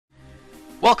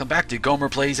Welcome back to Gomer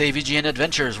Plays AVGN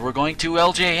Adventures. We're going to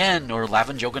LJN, or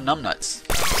Laughing Joking Numbnuts.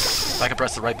 If I can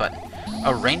press the right button.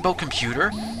 A rainbow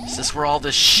computer? Is this where all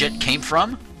this shit came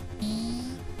from?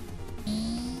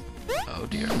 Oh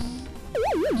dear.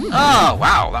 Oh,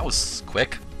 wow, that was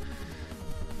quick.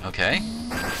 Okay.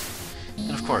 And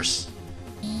of course...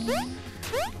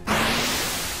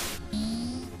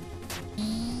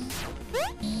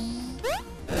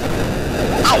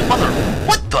 Ow, mother!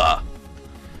 What the?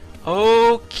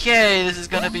 Okay, this is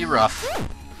gonna be rough.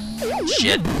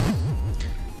 Shit.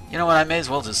 You know what, I may as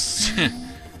well just...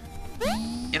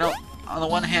 You know, on the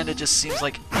one hand, it just seems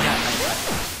like... Yeah,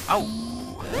 ow!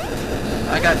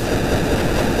 I got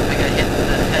hit in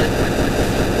the head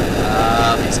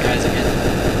with... these guys again.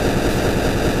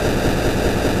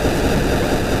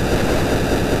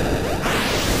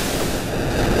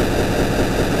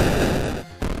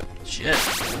 Shit.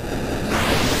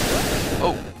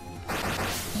 Oh.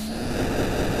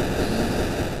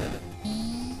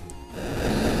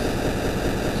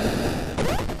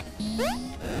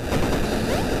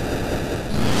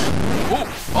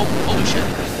 Oh, holy shit.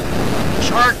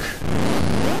 Shark!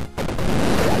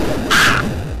 Ah!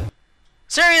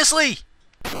 Seriously?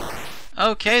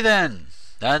 Okay then.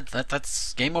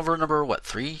 That's game over number, what,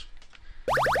 3?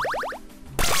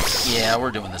 Yeah,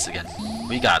 we're doing this again.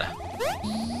 We've got to.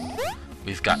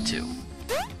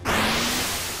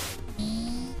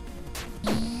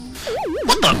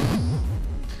 What the?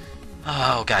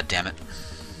 Oh, god damn it.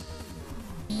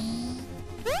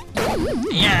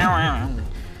 Yeah.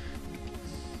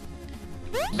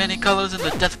 Many colors in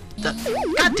the death.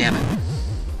 God damn it.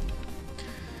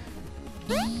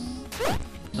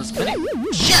 There's many.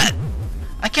 Shit!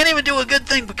 I can't even do a good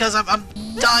thing because I'm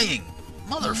dying.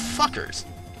 Motherfuckers.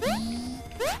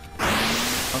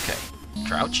 Okay.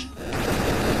 Crouch.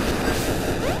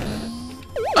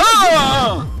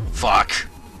 Oh! Fuck.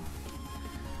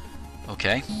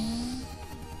 Okay.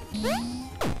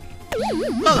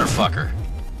 Motherfucker.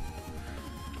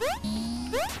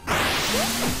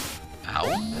 Ow.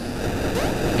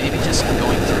 Maybe just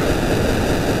going through.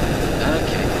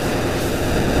 Okay.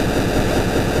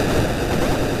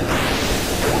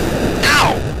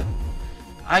 Ow!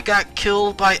 I got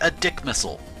killed by a dick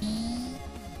missile.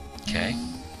 Okay.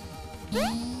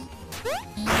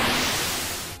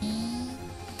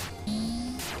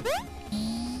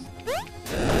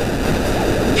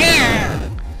 Yeah!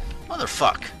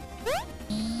 Motherfuck.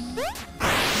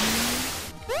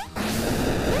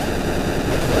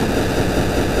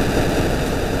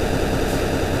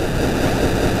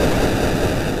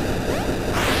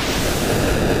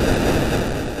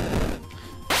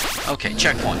 Okay,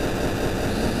 checkpoint.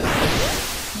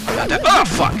 I got that. Oh,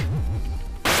 fuck!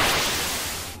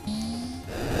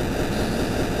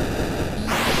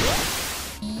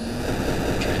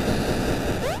 Okay.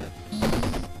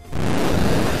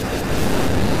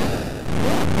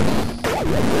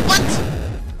 What?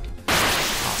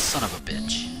 Oh, son of a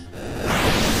bitch.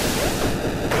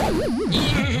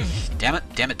 Damn it,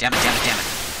 damn it, damn it, damn it, damn it.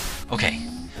 Okay.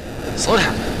 Slow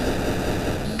down.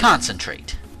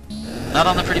 Concentrate. Not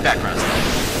on the pretty backgrounds, though.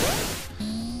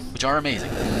 Which are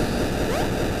amazing.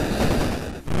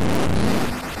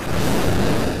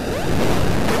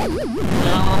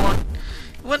 No.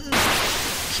 What?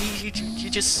 You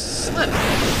just slipped.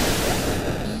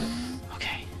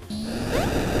 Okay.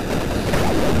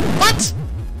 What?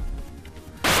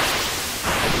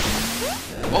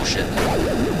 Oh shit.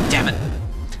 Damn it.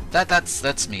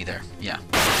 That's me there. Yeah.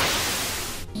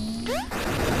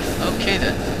 Okay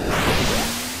then.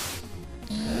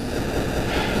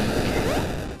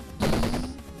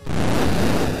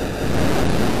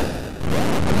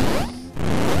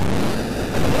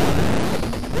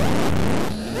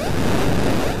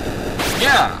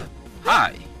 Yeah!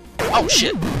 Hi! Oh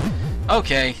shit!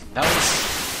 Okay, that was...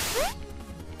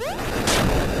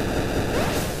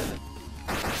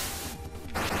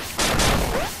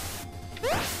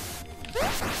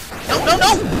 No, no,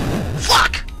 no!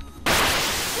 Fuck!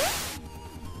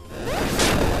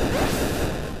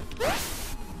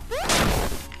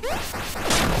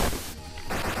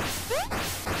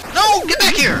 No! Get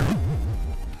back here!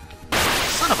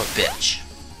 Son of a bitch!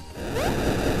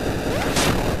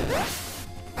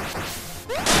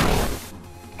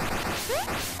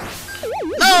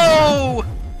 No!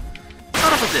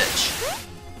 Son of a bitch.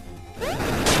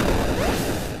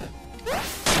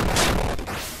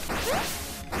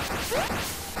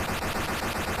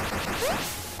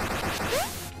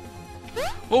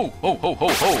 Oh, ho, ho, ho,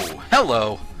 ho.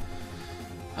 Hello.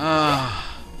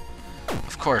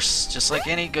 Of course, just like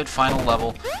any good final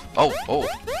level. Oh,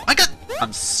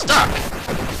 I'm stuck.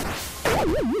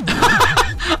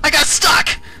 I got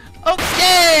stuck.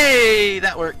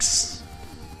 that works.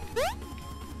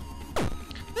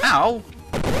 Ow!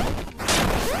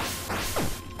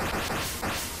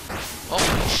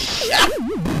 Holy shit!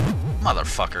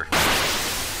 Motherfucker.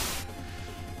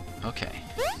 Okay.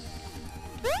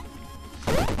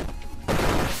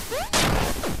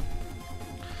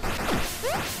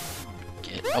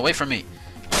 Get away from me.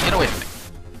 Get away from me.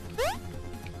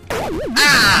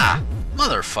 Ah!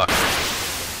 Motherfucker.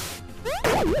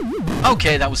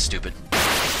 Okay, that was stupid.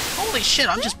 Holy shit,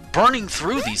 I'm just burning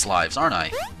through these lives, aren't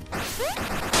I?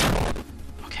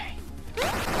 Okay.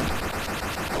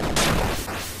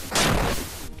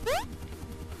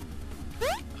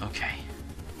 Okay.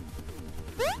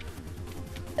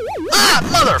 Ah,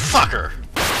 motherfucker!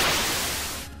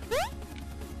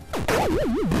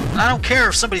 I don't care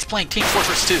if somebody's playing Team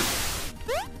Fortress 2.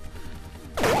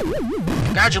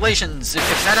 Congratulations!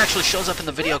 If that actually shows up in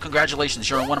the video, congratulations,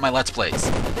 you're on one of my Let's Plays.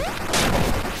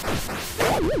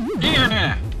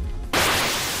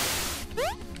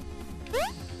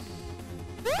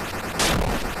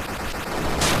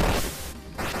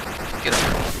 Get up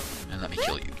here and let me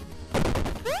kill you.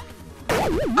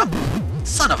 Oh,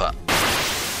 son of a...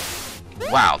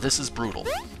 Wow, this is brutal.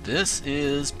 This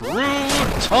is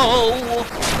brutal!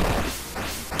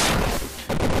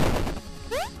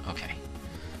 Okay.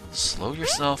 Slow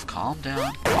yourself, calm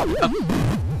down.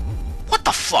 What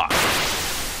the fuck?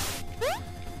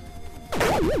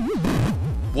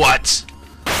 What?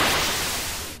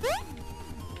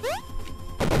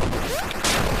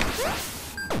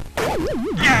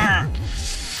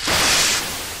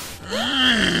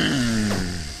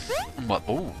 What?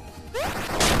 Ooh.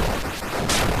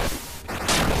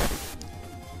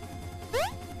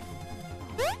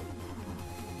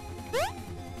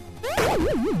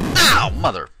 Ow,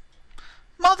 mother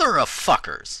of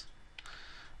fuckers.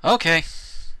 Okay.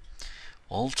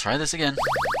 We'll try this again.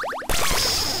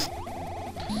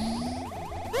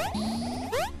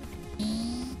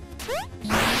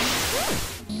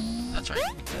 That's right.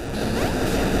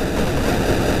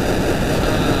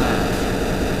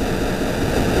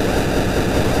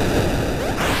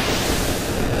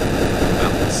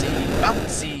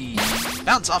 Bouncy.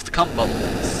 Bounce off the cum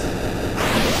bubbles.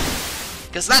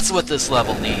 Because that's what this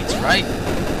level needs, right?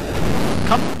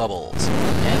 Cum bubbles.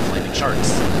 And flaming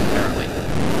sharks, apparently.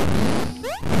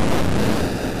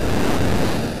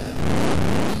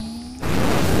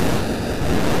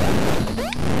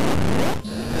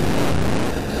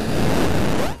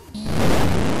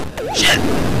 Shit!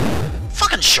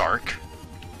 Fucking shark!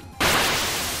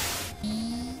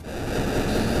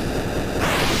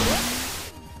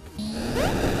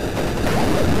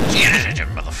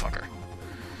 Motherfucker.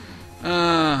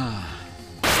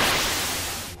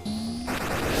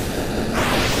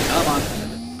 Come on.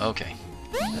 Okay.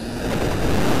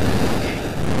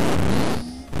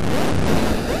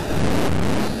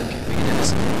 Okay, we can do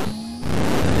this.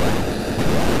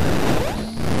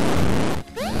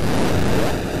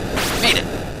 Made it.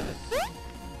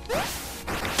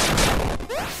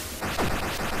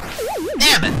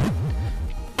 Damn it.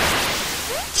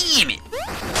 Damn it.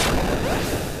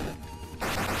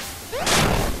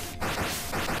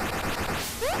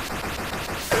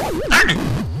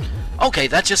 Okay,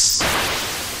 that just...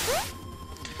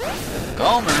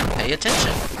 Gomer, pay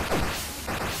attention.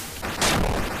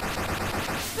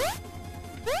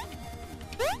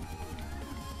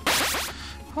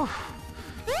 Whew.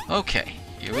 Okay,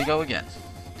 here we go again.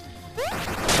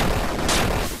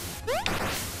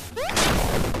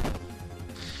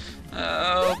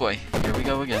 Oh boy, here we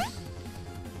go again.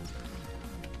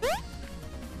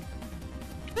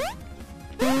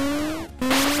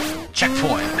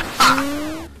 Checkpoint! Ha!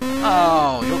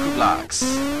 Oh, Yoku blocks.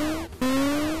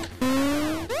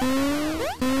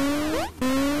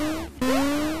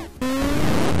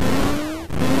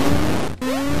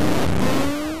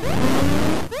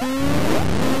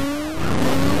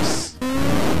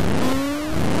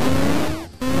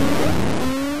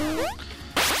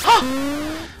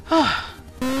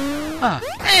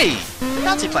 Hey! The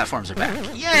bouncy platforms are back.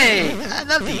 Yay! I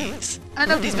love these. I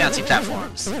love these bouncy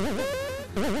platforms.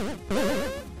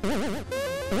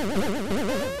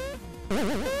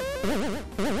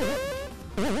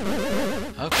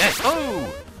 Okay.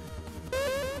 Oh!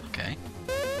 Okay.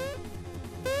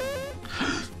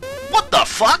 What the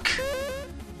fuck?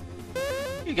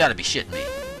 You gotta be shitting me.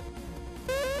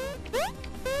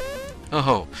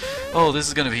 Oh. Oh, this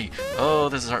is gonna be... Oh,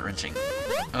 this is heart-wrenching.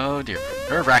 Oh, dear.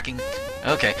 Nerve-wracking.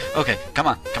 Okay. Okay. Come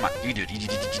on. Come on. You do it.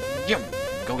 You.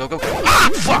 Go, go, go. Ah!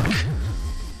 Fuck!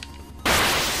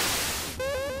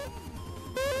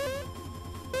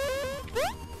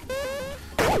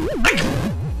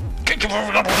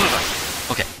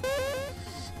 Okay.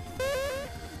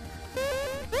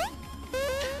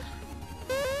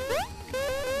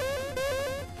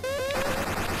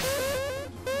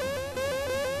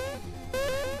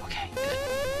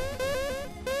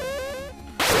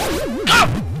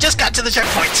 just got to the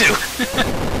checkpoint too!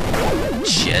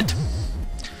 Shit.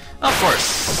 Of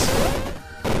course.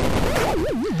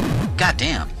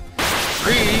 Goddamn.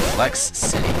 Reflex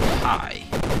City High.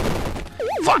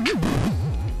 Fuck.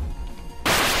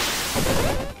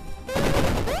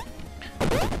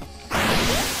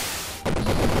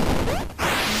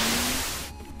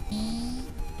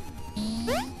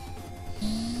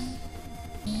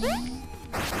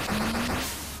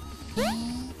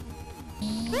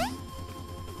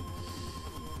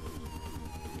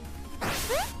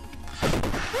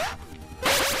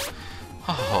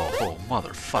 Oh,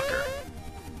 motherfucker.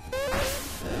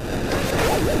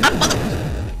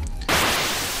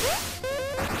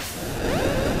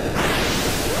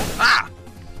 Ah!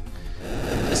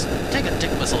 Just take a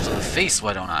dick missile to the face,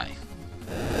 why don't I?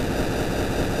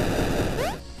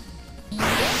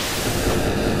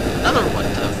 Another one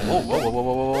to... Whoa, whoa, whoa, whoa,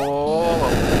 whoa, whoa, whoa, whoa.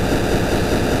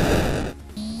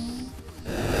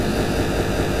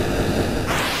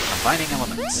 Combining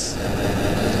elements.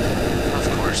 Of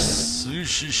course.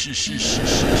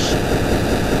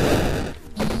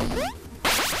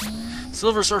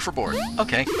 Silver Surfer board.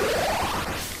 Okay.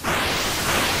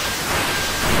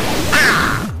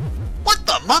 Ah! What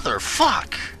the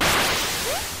motherfuck?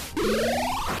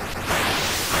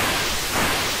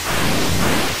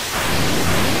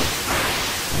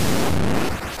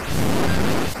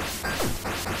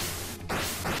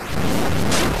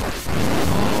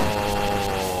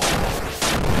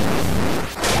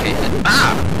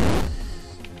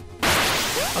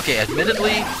 Okay,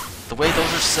 admittedly, the way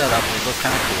those are set up, they look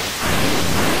kind of cool.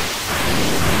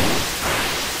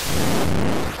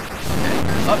 Okay.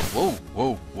 Oh, whoa,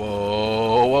 whoa,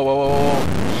 whoa, whoa, whoa,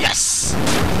 whoa, yes!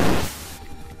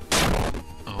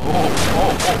 Oh.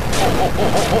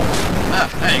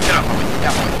 Hey, get out of my way, get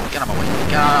out of my way, get out of my way,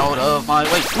 get out of my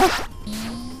way!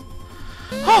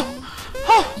 Oh!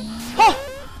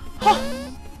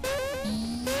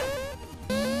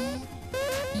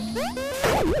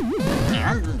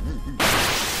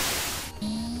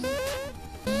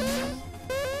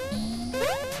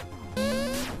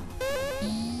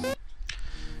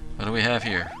 What do we have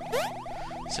here?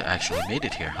 So I actually made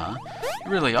it here, huh?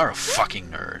 You really are a fucking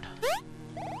nerd.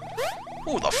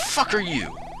 Who the fuck are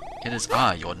you? It is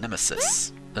I, your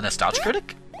nemesis. The Nostalgia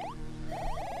Critic?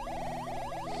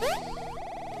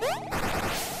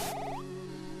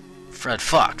 Fred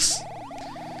Fox.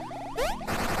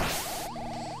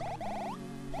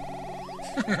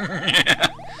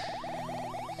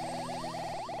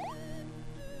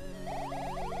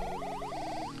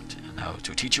 Now,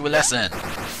 to teach you a lesson.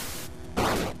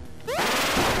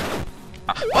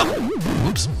 Oh,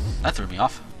 oops, that threw me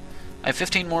off. I have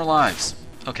 15 more lives.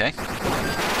 Okay.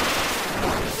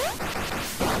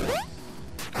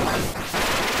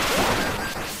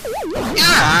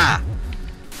 Ah!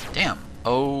 Damn.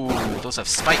 Oh, those have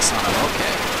spikes on them.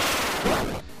 Okay.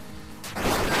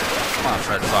 Come on,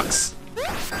 Fred Fox.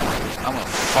 I'm gonna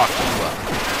fuck you up.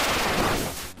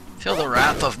 Feel the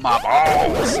wrath of my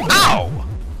balls. Ow!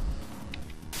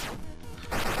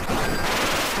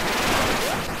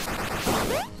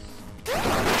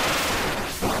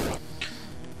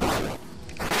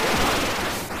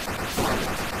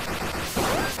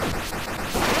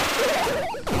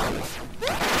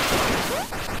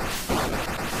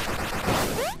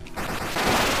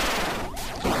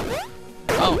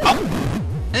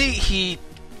 Hey,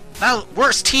 that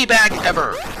worst teabag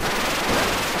ever.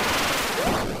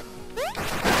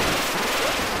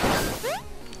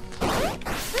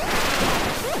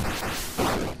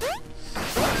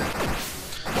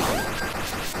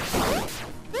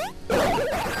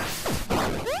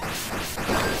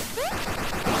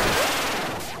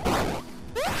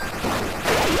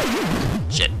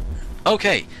 Shit.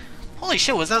 Okay. Holy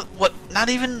shit, was that, what, not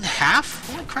even half?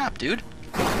 Holy crap, dude.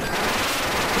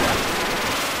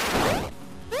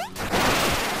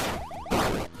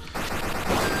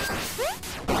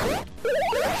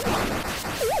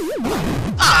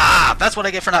 Ah! That's what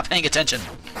I get for not paying attention.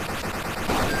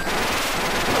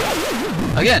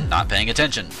 Again, not paying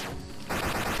attention.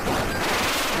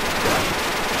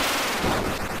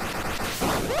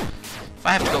 If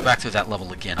I have to go back through that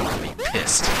level again, I'm gonna be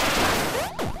pissed.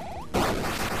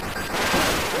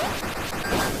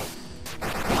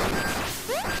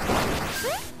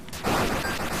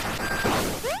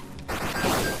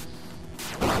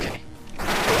 Okay.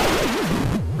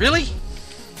 Really?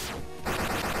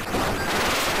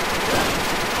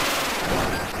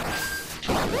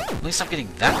 At least I'm getting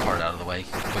that part out of the way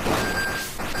quickly.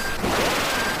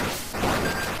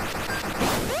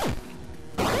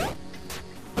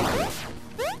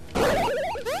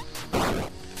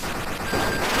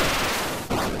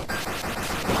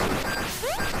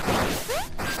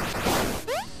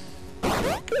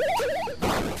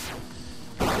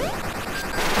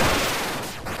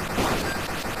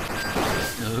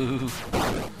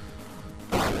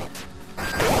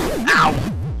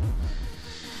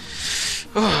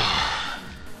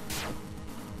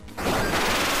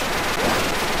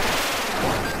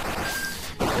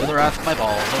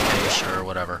 Sure,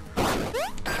 whatever.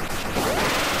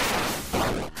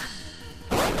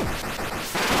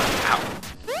 Ow.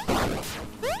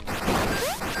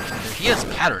 He is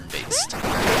pattern-based.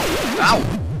 Ow!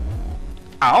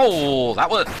 Ow! That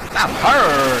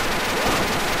hurt!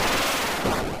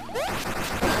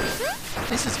 At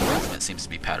least his movement seems to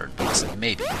be pattern-based.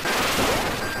 Maybe.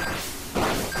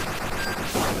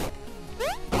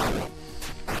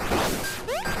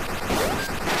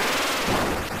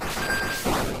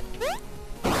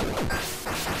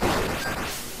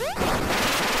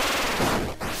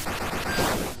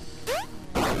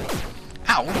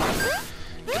 Ow!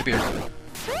 Get a beer.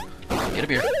 Get a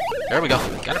beer. There we go.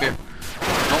 Got a beer.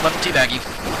 Don't let him teabag you.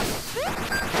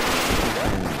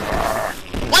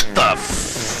 What the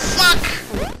fuck?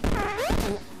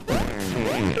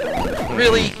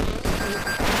 Really?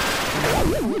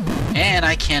 And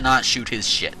I cannot shoot his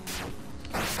shit.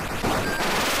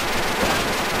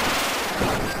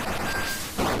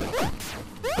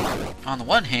 On the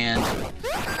one hand,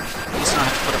 at least I don't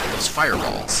have to put up with those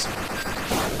fireballs.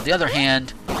 On the other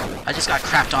hand, I just got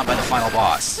crapped on by the final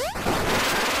boss.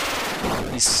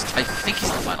 At least, I think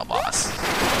he's the final boss.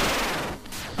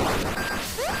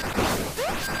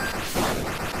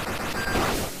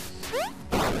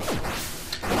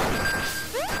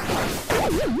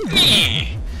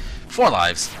 Eeh! 4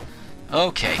 lives.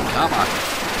 Okay, come on.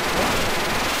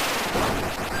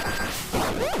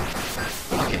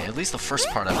 Okay, at least the first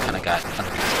part I've kind of got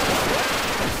under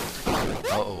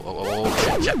control.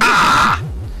 Oh, shit. Ah!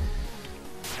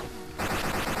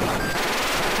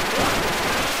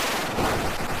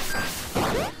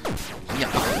 Yeah,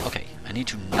 okay. I need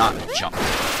to not jump.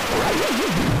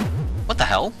 What the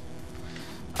hell?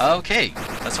 Okay,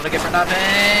 that's what I get for not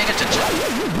paying attention.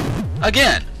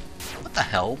 Again! What the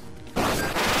hell?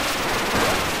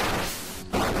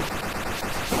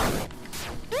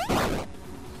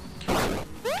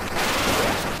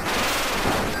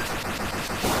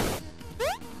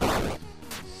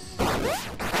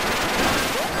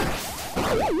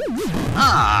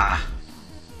 Ah!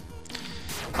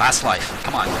 Last life.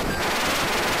 Come on.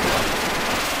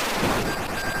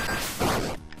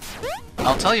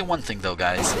 I'll tell you one thing though,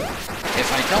 guys.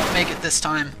 If I don't make it this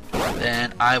time,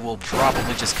 then I will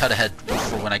probably just cut ahead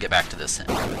for when I get back to this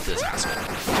asshole.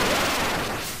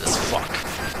 This fuck.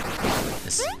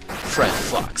 This Fred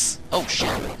Fox. Oh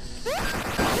shit.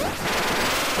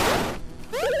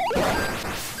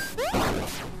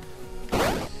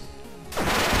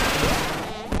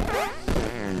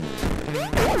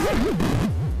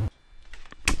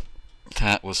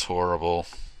 That was horrible.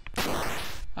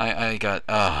 I got,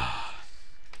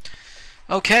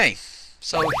 Okay,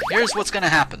 so here's what's gonna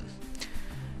happen.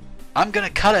 I'm gonna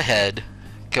cut ahead,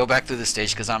 go back through this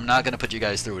stage, because I'm not gonna put you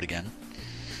guys through it again.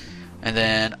 And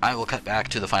then I will cut back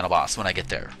to the final boss when I get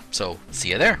there. So, see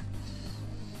you there.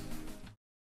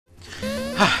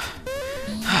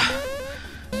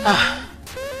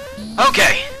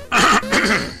 Okay.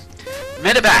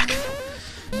 Made it back.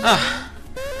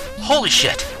 Holy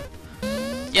shit.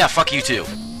 Yeah, fuck you too.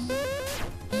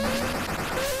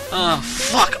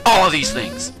 Fuck all of these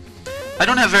things. I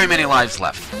don't have very many lives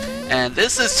left. And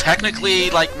this is technically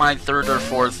like my 3rd or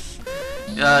 4th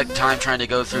time trying to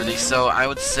go through these, so I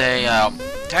would say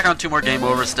tack on 2 more game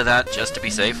overs to that, just to be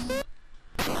safe.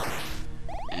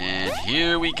 And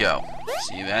here we go.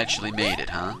 So you've actually made it,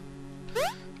 huh?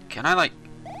 Can I, like...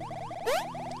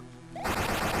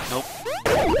 Nope.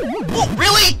 Oh,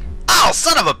 really? Oh,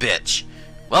 son of a bitch!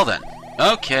 Well then.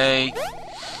 Okay.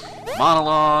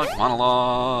 Monologue,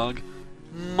 monologue,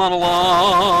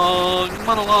 monologue,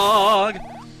 monologue.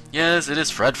 Yes, it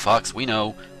is Fred Fox. We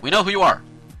know. We know who you are.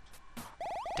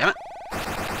 Damn it.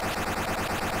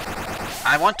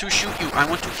 I want to shoot you. I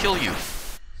want to kill you.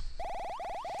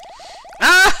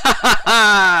 Ah ha ha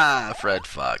ha! Fred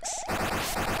Fox.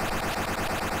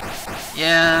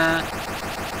 Yeah.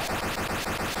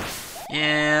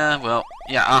 Yeah, well,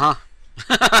 yeah, uh-huh.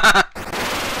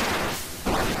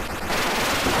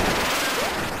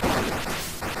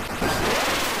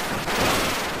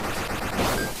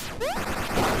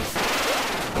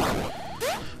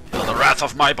 Feel the wrath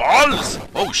of my balls!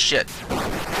 Oh, shit.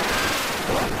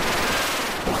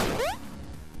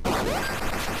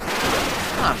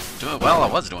 I'm doing well. I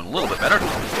was doing a little bit better.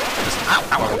 Just, ow,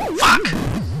 ow, ow, fuck!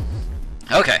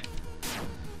 Okay.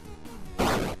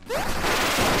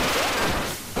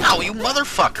 Ow, you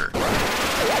motherfucker!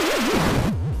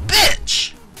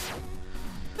 Bitch!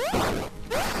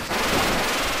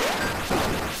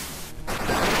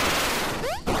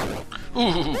 Ooh.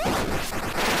 You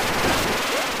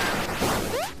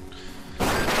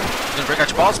gonna break out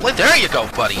your ball split? There you go,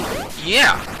 buddy!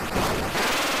 Yeah!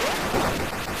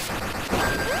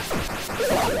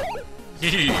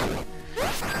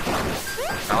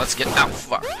 Now let's get out.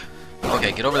 Fuck.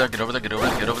 Okay, get over there, get over there, get over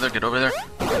there, get over there, get over there.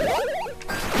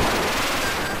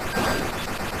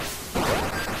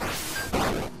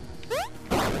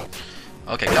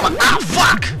 Okay, come on. Ah,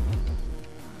 fuck!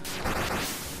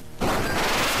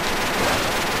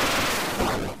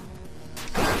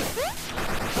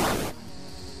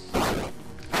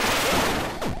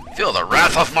 Feel the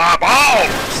wrath of my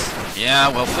balls! Yeah,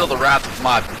 well, feel the wrath of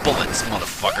my bullets,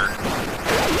 motherfucker.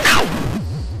 Ow!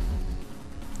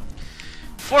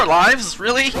 4 lives?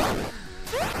 Really?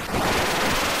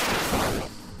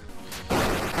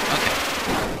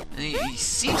 Okay. He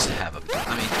seems to have a...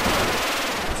 I mean...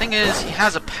 The thing is, he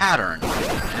has a pattern,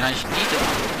 and I need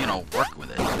to, you know, work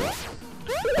with it.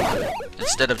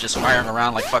 Instead of just firing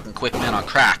around like fucking quick men on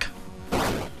crack.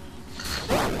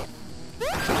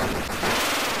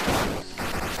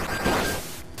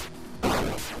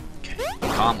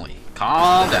 Calmly.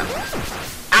 Calm down.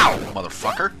 Ow,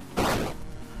 motherfucker.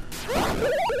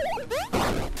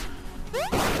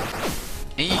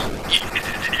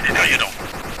 No, you don't.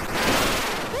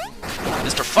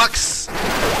 Mr. Fucks.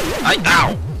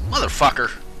 Ow, motherfucker.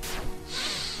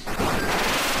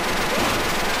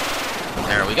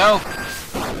 There we go.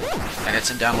 That gets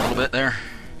him down a little bit there.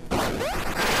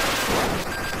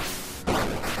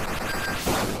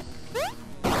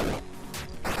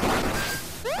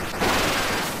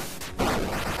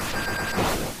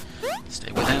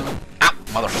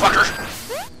 Motherfucker!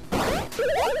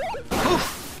 Whew.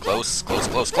 Close, close,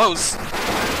 close, close!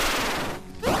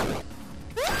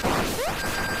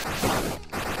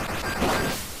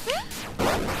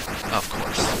 Of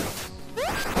course.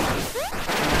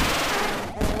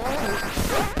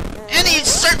 And he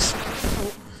starts...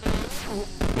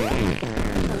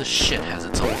 This shit has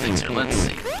its own things here. Let's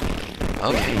see.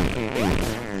 Okay.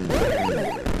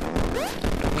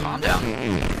 Calm down.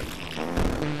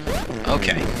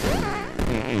 Okay.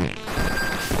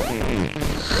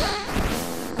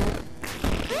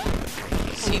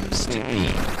 Seems to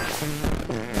be...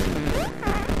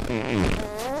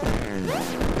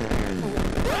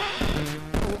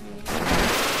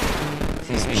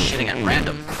 Seems to be shitting at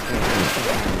random.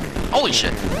 Holy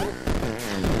shit!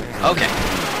 Okay.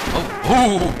 Oh,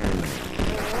 ooh!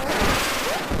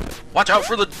 Watch out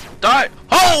for the die!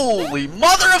 Holy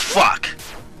mother of fuck!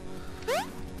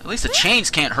 At least the chains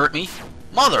can't hurt me.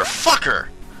 Motherfucker!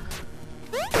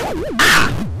 Ah!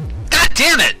 God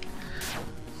damn it!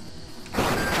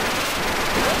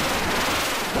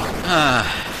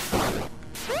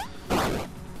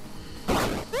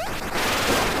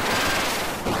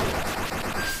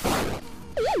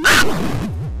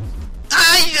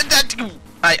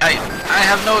 I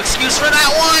have no excuse for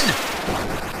that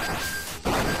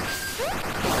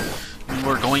one! You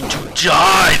are going to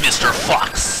die, Mr.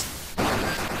 Fox!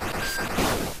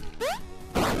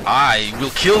 I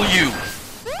will kill you!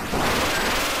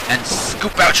 And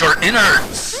scoop out your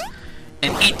innards!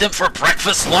 And eat them for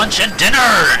breakfast, lunch, and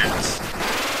dinners!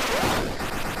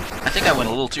 I think I went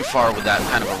a little too far with that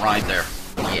kind of a rhyme there.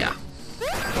 Yeah.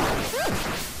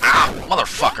 Ah,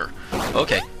 motherfucker!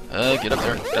 Okay, get up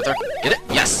there, get up there. Get it?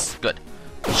 Yes! Good.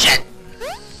 Shit!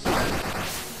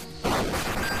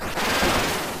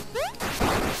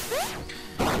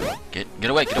 Get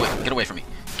away, get away, get away from me.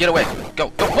 Get away! Go,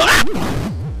 go! Ah!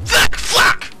 Fuck!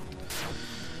 Fuck!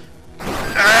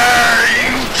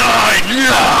 You die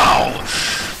now!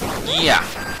 Yeah.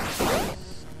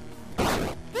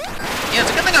 Yeah, it's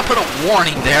a good thing I put a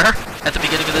warning there at the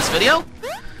beginning of this video.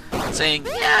 Saying,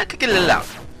 yeah, I could get a little loud.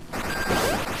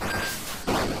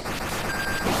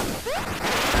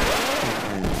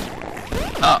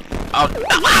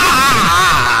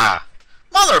 Ah!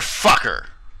 Motherfucker!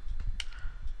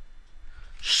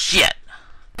 Shit.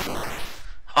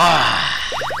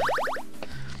 Ah.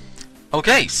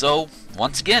 Okay, so,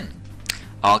 once again,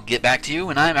 I'll get back to you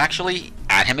when I'm actually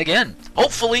at him again.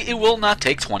 Hopefully it will not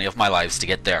take 20 of my lives to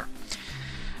get there.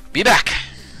 Be back.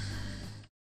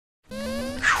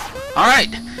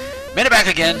 Alright, made it back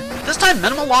again. This time,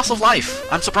 minimal loss of life.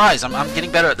 I'm surprised. I'm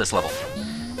getting better at this level.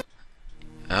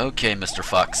 Okay, Mr.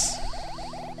 Fox.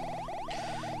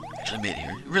 Actually made it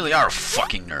here. You really are a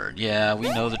fucking nerd. Yeah, we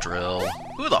know the drill.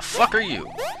 Who the fuck are you?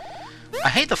 I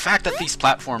hate the fact that these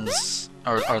platforms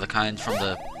are the kind from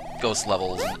the ghost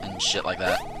levels and shit like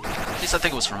that. At least I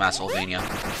think it was from Castlevania.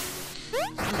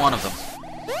 I'm one of them.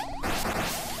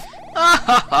 Ah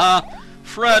ha ha!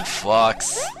 Fred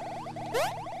Fox.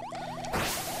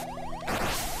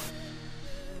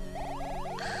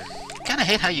 Kinda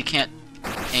hate how you can't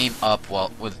aim up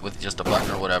while with just a button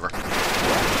or whatever.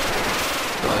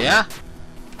 Oh yeah?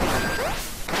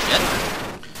 Shit.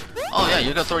 Oh yeah,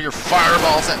 you're gonna throw your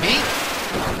fireballs at me?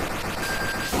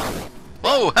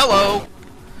 Oh, hello!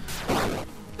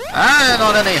 I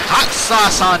don't want any hot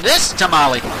sauce on this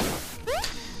tamale!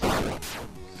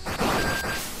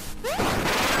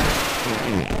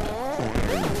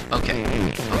 Okay,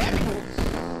 okay.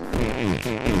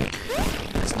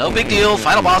 It's no big deal.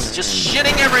 Final boss is just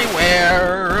shitting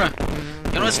everywhere.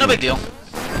 You know, it's no big deal.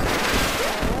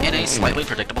 In a slightly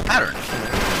predictable pattern.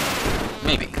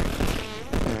 Maybe.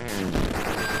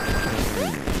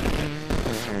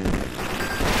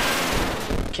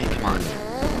 Okay, come on.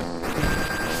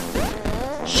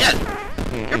 Shit!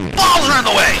 Your balls are in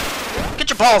the way! Get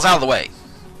your balls out of the way!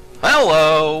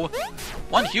 Hello!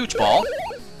 One huge ball.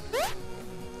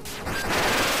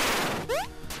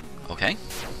 Okay.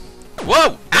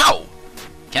 Whoa! Ow!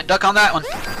 Can't duck on that one.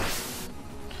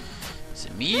 Is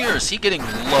it me or is he getting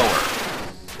lower?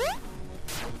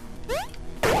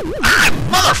 Ah!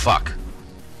 Motherfuck!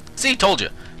 See, told you.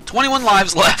 21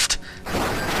 lives left.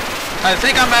 I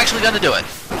think I'm actually gonna do it.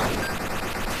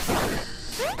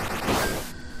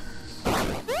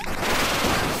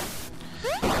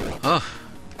 Oh.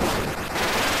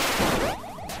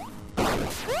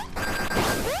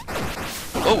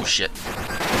 Oh, shit.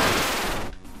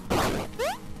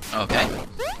 Okay.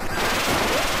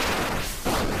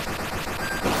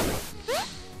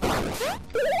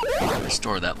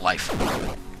 Restore that life.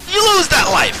 You lose that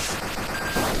life!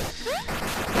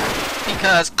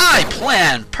 Because I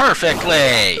plan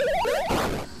perfectly!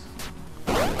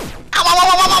 Ow, ow, ow,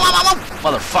 ow, ow, ow, ow, ow.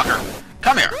 Motherfucker!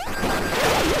 Come here!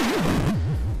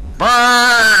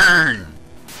 Burn!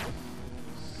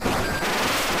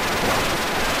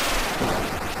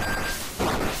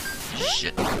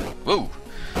 Shit. Whoa.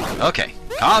 Okay,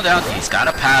 calm down. He's got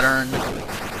a pattern.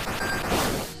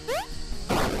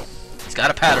 He's got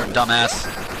a pattern, dumbass.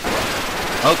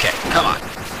 Okay, come on.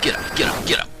 Get him, get him,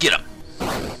 get him, get him.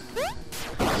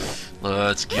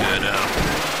 Let's get him.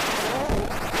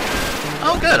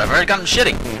 Oh, good. I've already got him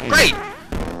shitting. Great.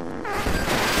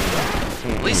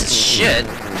 At least it's shit.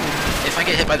 If I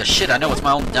get hit by the shit, I know it's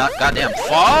my own goddamn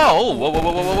fault. Oh, whoa, whoa,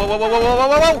 whoa, whoa, whoa, whoa, whoa, whoa, whoa,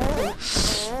 whoa, whoa.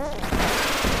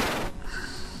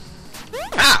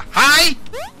 Ah, hi!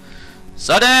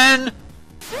 Sudden!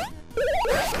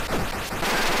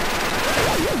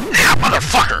 Ah,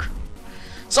 motherfucker!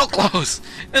 So close!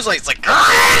 It's like,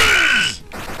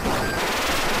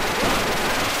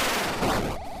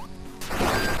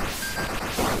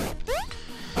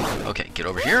 okay, get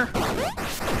over here.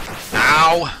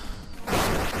 Ow!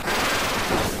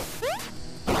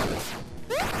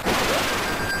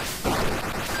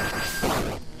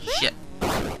 Shit.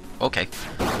 Okay.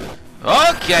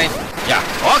 Okay. Yeah.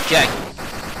 Okay.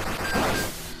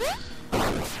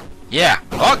 Yeah.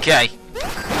 Okay.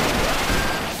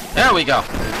 There we go.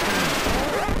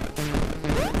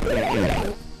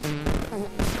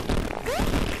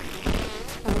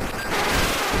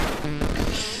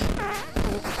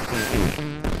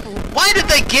 Why did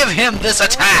they give him this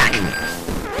attack?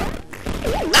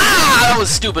 Ah, that was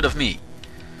stupid of me.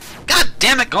 God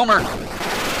damn it, Gomer.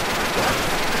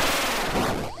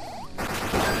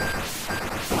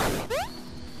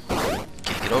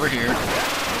 Get over here.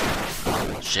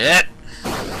 Shit.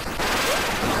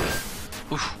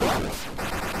 Oof.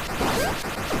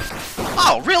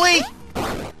 Oh, really?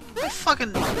 I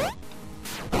fucking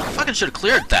should have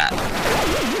cleared that.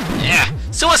 Yeah.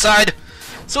 Suicide!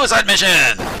 Suicide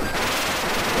mission!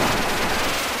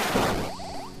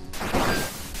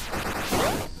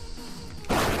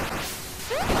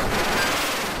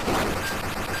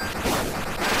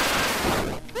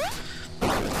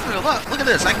 Look at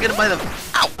this, I can get him by the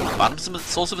bottoms of the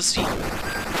soles of his feet.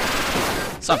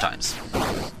 Sometimes.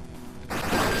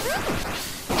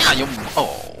 Yeah, you.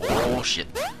 Oh, shit.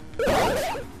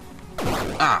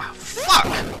 Ah, fuck!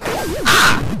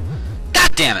 Ah!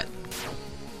 God damn it!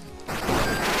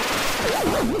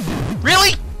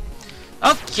 Really?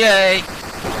 Okay.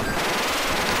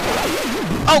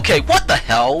 Okay, what the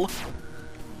hell?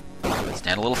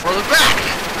 Stand a little further back.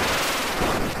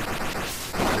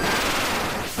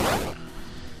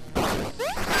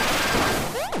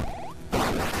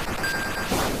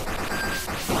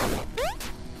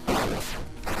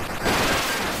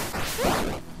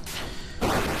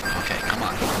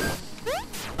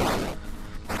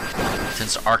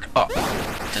 Tends to arc up.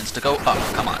 Tends to go up.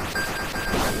 Come on.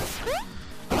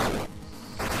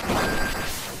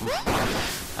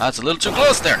 Oof. That's a little too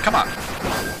close there. Come on.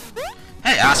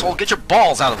 Hey, asshole, get your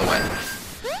balls out of the way.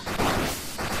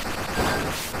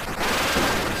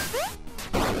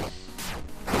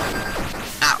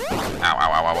 Ow. Ow,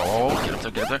 ow, ow, ow, ow. Get up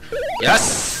there, get up there.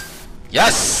 Yes!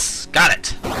 Yes! Got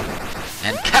it!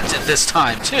 And kept it this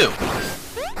time, too.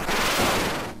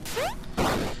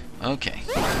 Okay.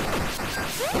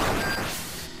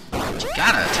 But you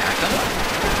gotta attack him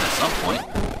at some point.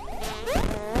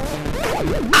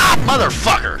 Ah,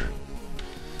 motherfucker!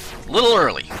 A little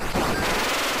early.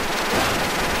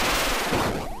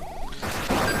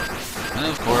 And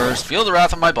of course, feel the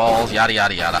wrath of my balls, yada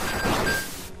yada yada.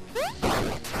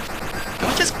 Can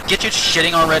we just get you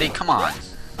shitting already? Come on.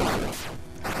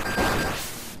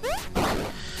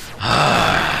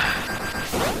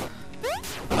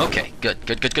 Okay, good.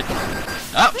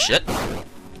 Oh, shit.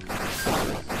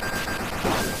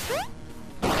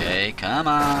 Okay, come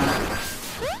on.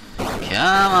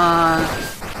 Come on.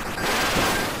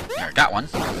 There, got one.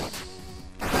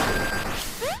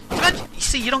 You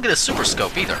see, you don't get a super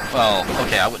scope either. Well,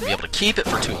 okay, I wouldn't be able to keep it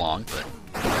for too long, but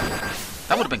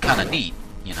that would have been kind of neat,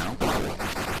 you know?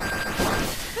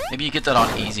 Maybe you get that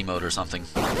on easy mode or something.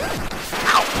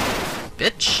 Ow!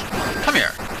 Bitch! Come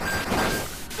here!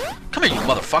 Come here, you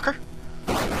motherfucker!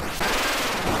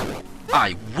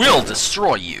 I will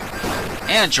destroy you!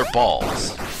 And your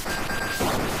balls!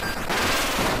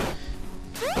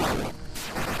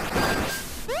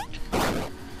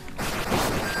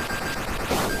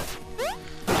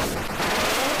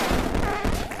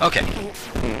 Okay.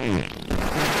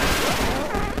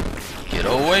 Get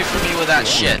away from me with that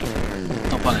shit.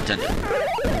 No pun intended.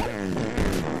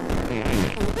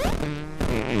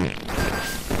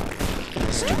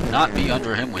 Just do not be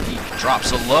under him when he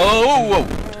drops a load.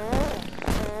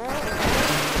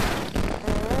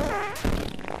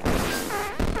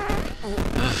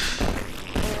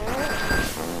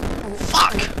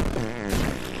 Fuck.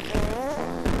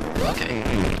 Okay.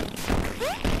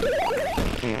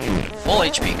 Full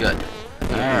HP, good.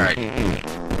 Alright.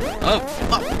 Oh,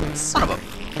 son of a...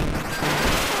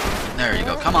 There you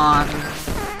go, come on.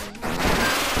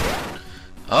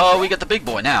 Oh, we got the big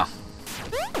boy now.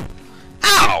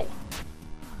 Ow!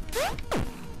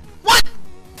 What?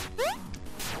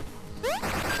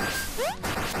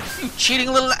 You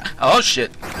cheating little... Oh,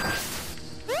 shit.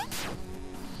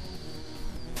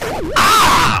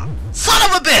 Ah! Son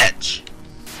of a bitch!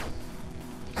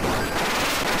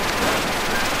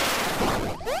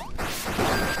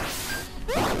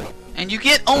 And you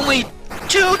get only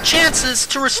 2 chances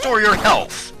to restore your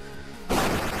health. Then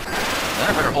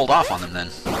I better hold off on them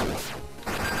then.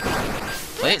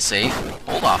 Play it safe,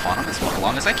 hold off on them as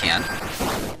long as I can.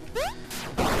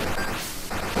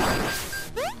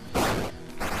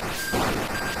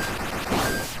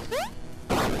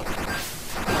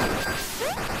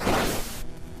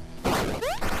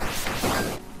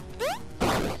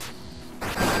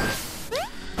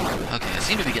 Okay, I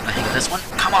seem to be getting the hang of this one.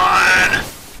 Come on!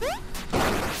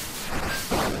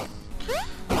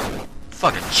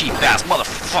 Fucking cheap ass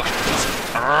motherfucker.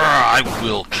 I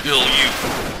will kill you.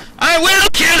 I will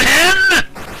kill him!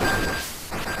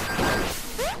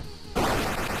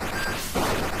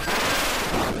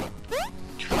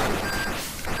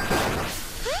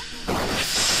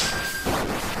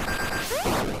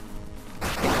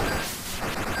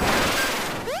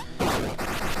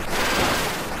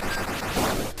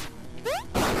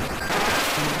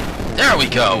 There we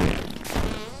go.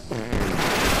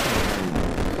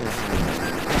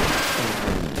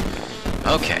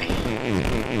 Okay.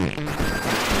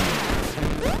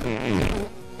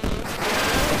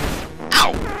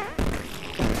 Ow!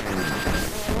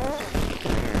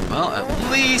 Well,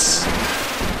 at least...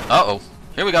 Uh-oh.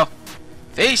 Here we go.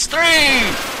 Phase 3!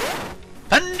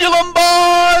 Pendulum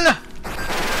ball!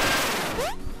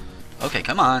 Okay,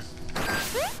 come on.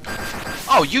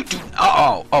 Oh, you do...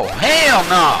 Uh-oh. Oh, hell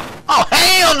no! Oh,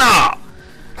 hell no!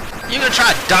 You gonna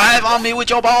try to dive on me with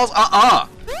your balls? Uh-uh.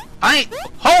 I ain't...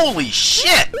 Holy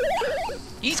shit!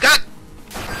 He's got...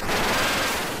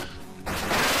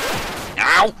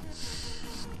 Ow!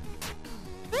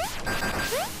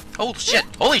 Holy shit!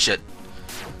 Holy shit!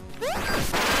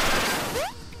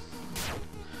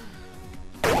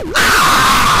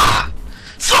 Ah!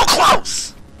 So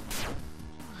close!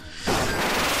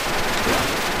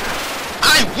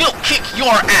 I will kick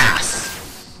your ass!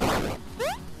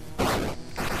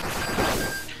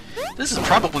 This is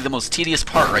probably the most tedious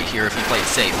part right here if you play it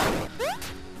safe.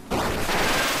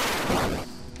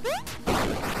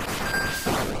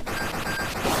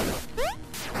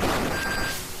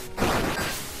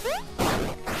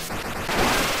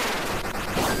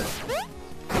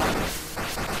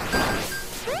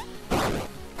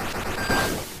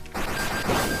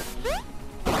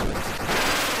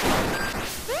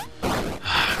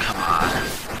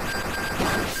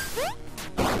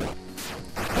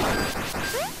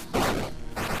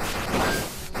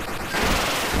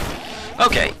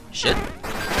 Okay, shit.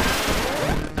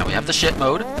 Now we have the shit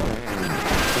mode.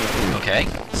 Okay,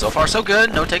 So far, so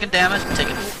good. No taking damage.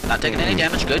 Not taking any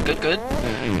damage. Good, good, good.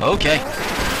 Okay.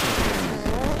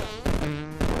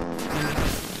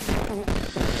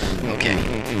 Okay.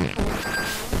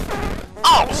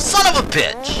 Oh, son of a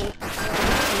bitch!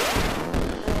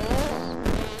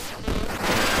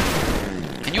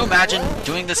 Can you imagine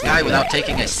doing this guy without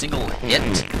taking a single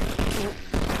hit?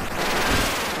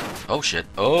 Oh shit.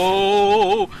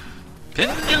 Oh!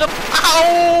 Pendulum!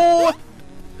 Ow!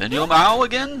 Pendulum ow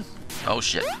again? Oh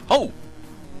shit. Oh!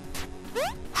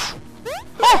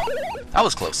 Oh! That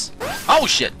was close. Oh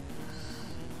shit!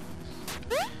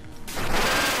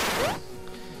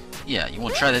 Yeah, you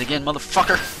wanna try that again,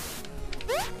 motherfucker?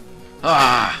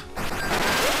 Ah!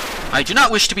 I do not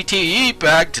wish to be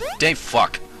teabagged today,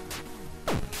 fuck.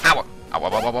 Ow! Ow, ow,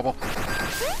 ow, ow, ow. No!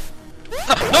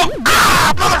 No!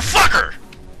 Ah! Motherfucker!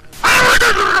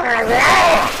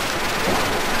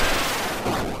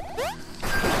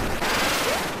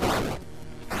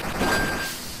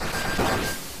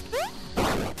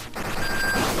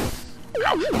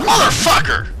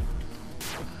 Motherfucker!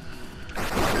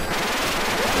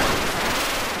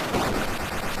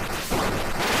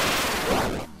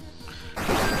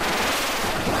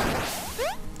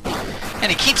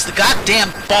 And he keeps the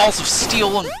goddamn balls of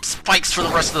steel and spikes for the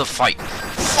rest of the fight.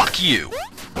 Fuck you!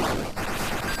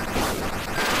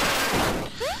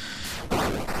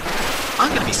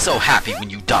 I'm gonna be so happy when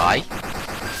you die.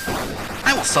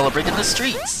 I will celebrate in the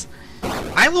streets.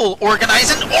 I will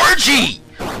organize an orgy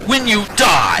when you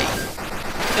die.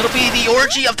 It'll be the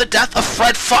orgy of the death of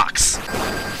Fred Fox.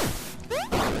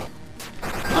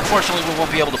 Unfortunately, we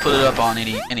won't be able to put it up on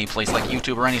any place like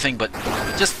YouTube or anything, but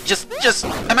just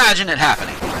imagine it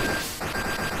happening.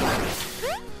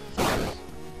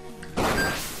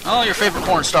 All your favorite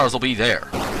porn stars will be there.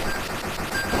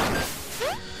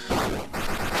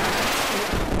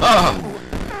 Oh,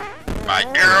 my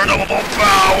irritable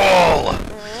bowel!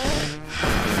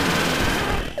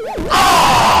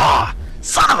 Ah,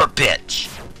 son of a bitch!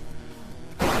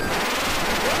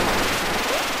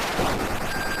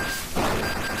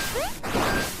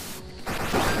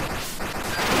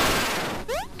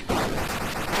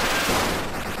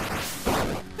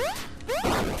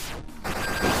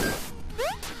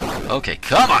 Okay,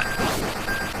 come on!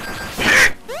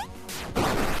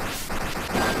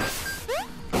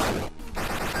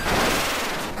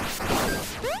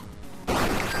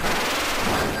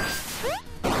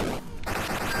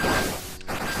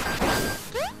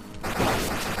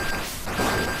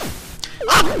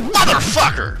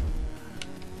 Motherfucker!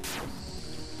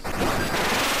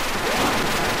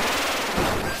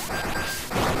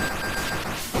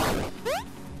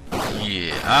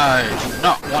 Yeah, I do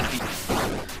not want to be...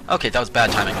 Okay, that was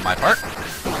bad timing on my part.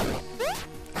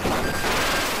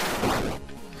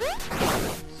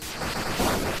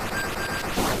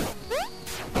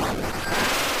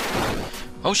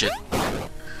 Oh shit.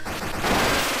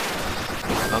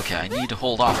 Okay, I need to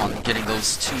hold off on getting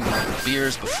those 2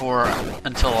 beers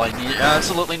until I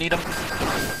absolutely need them.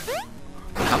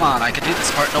 Come on, I can do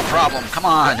this part, no problem. Come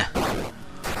on.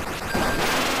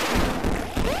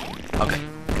 Okay.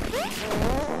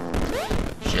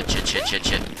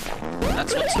 Shit.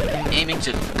 That's what's aiming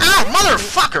to... Ow,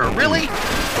 motherfucker, really?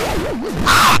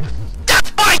 Ah!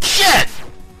 That's my shit!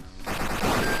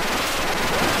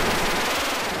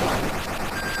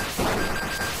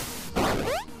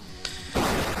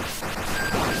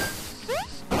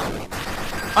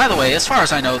 By the way, as far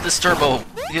as I know, this turbo...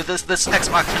 This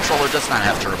Xbox controller does not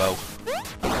have turbo.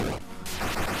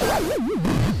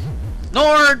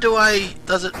 Nor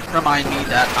does it remind me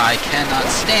that I cannot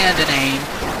stand and aim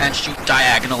and shoot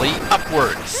diagonally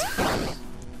upwards.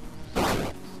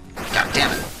 God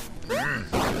damn it. You're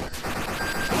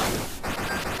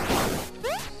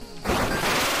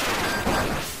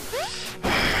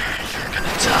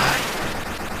gonna die.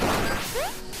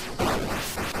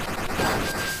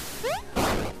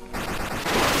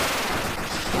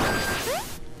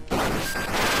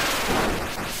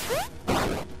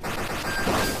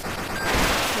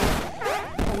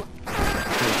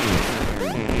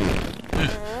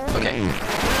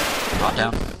 Calm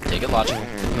down. Take it logical.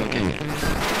 Okay.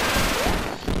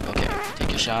 Okay.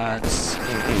 Take your shots.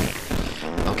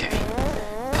 Okay.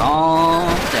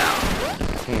 Calm down.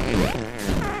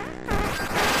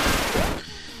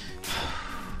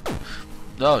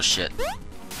 Oh shit.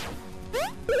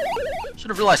 Should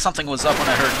have realized something was up when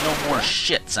I heard no more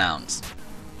shit sounds.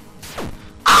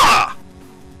 Ah!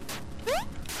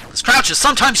 This crouch is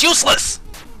sometimes useless!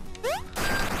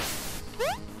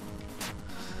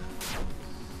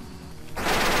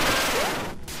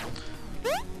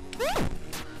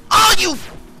 You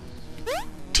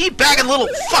teabagging little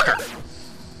fucker!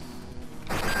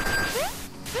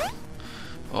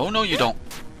 Oh, no, you don't.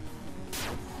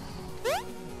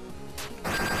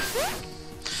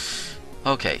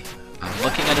 Okay. I'm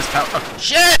looking at his power. Oh,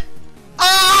 shit!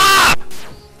 Ah!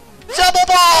 Double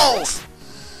balls!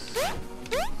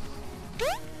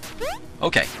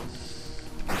 Okay.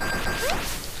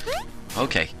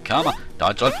 Okay, come on.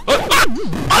 Dodge on. Oh, ah!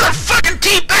 Motherfucking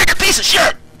teabagger piece of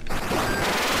shit!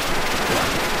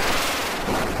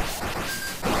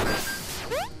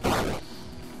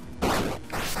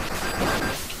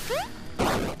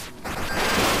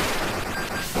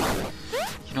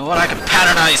 You know what? I can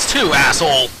patternize too,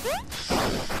 asshole!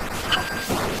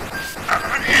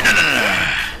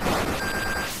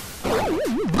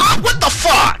 Ah, what the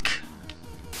fuck?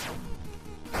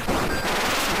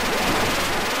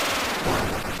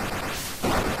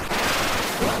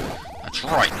 That's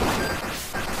right.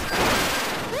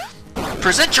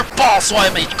 Present your balls so I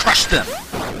may crush them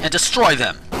and destroy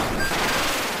them.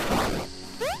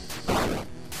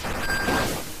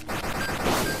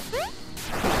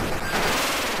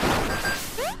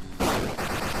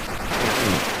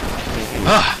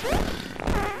 Ugh.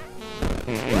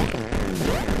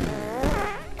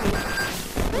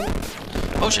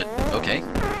 Oh shit, okay.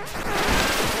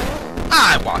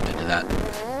 I walked into that.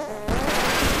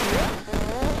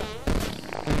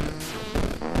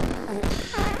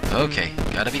 Okay,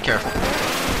 gotta be careful.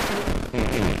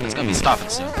 It's gonna be stopping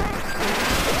soon.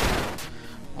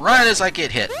 Right as I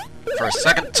get hit. For a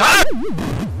second time!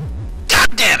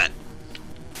 God damn it!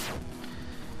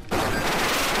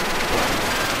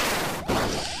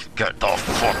 Get the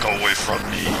fuck away from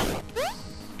me!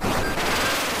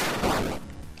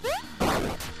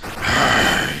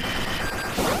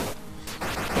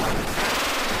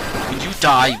 When you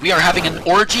die, we are having an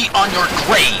orgy on your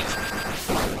grave!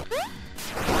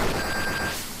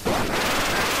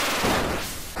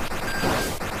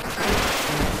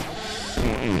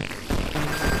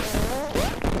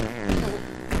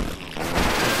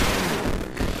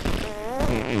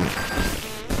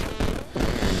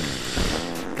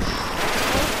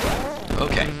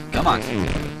 Okay, come on.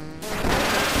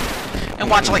 And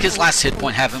watch like his last hit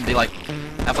point have him be like,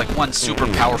 have like one super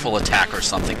powerful attack or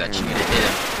something that you need to hit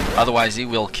him. Otherwise he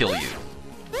will kill you.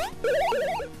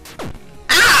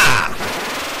 Ah!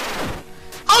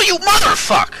 Oh, you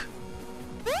motherfuck!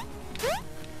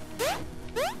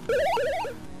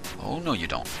 Oh, no you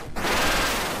don't.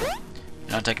 You're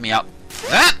not taking me out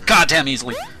that goddamn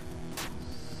easily.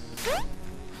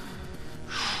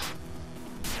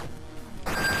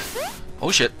 Oh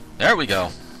shit, there we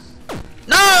go.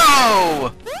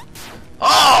 No!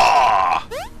 Oh!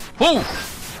 Whew!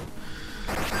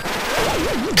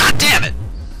 God damn it!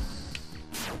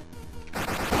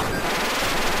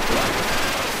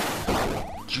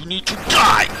 You need to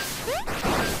die!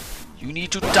 You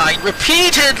need to die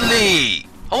repeatedly!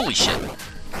 Holy shit.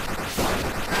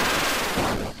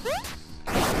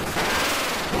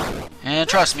 And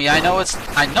trust me, I know it's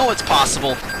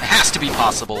possible. It has to be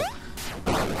possible.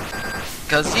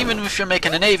 Because even if you're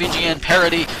making an AVGN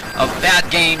parody of bad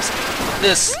games,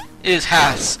 this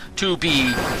has to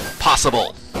be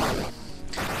possible.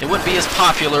 It wouldn't be as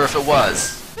popular if it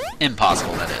was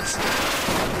impossible, that is.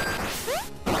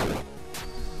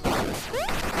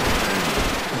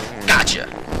 Gotcha.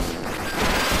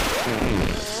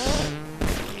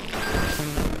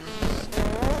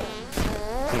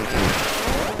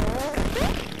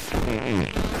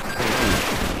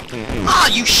 Ah,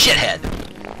 you shithead!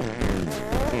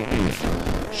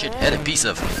 Shit-headed piece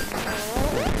of...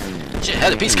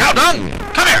 Shit-headed piece of cow dung!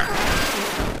 Come here!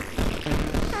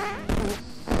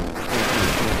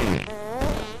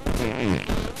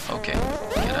 Okay,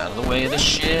 get out of the way of the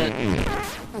shit.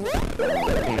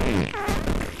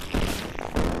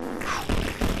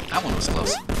 That one was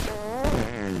close.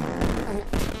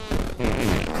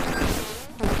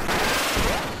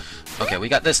 Okay, we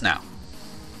got this now.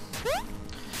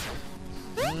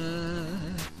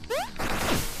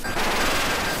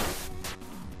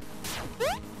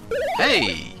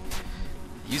 Hey!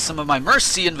 Use some of my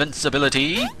mercy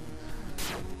invincibility.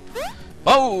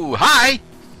 Oh, hi!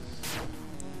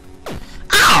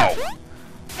 Ow!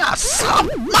 Yeah, some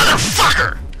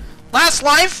motherfucker! Last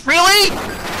life? Really?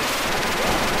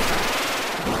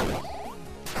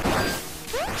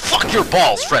 Fuck your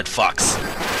balls, Fred Fox!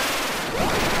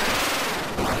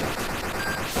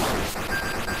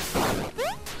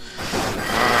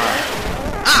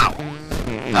 Ow!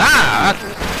 Ah!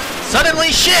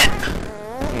 Suddenly shit!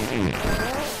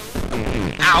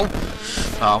 Ow!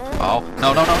 Oh, oh,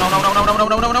 no, no, no, no, no, no, no, no, no,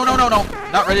 no, no, no, no, no,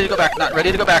 no! Not ready to go back, not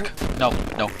ready to go back! No,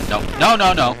 no, no, no,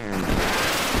 no, no!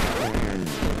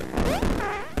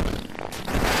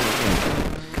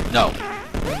 No.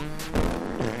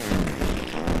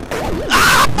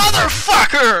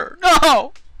 Motherfucker!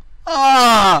 No!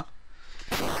 Ah!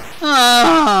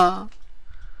 Ah!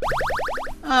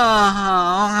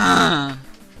 Ah!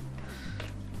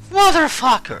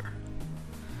 Motherfucker!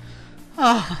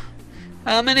 Ah!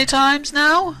 How many times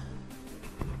now?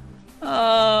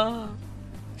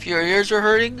 If your ears are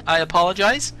hurting, I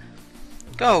apologize.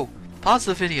 Go. Pause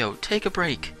the video. Take a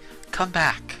break. Come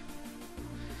back.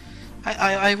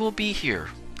 I will be here.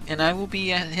 And I will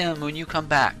be at him when you come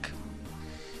back.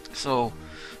 So,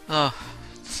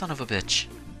 son of a bitch.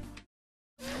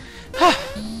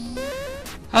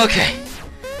 Okay.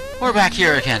 We're back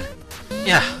here again.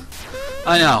 Yeah.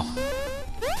 I know.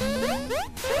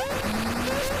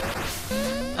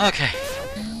 Okay.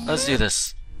 Let's do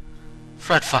this.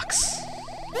 Fred fucks.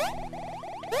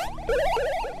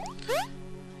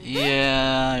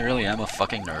 Yeah, I really am a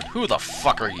fucking nerd. Who the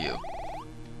fuck are you?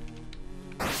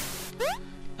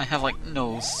 I have, like,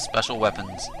 no special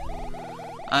weapons.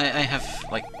 I have,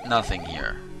 like, nothing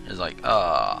here. It's like,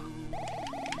 Ah,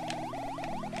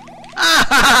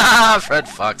 Fred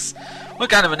fucks. What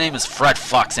kind of a name is Fred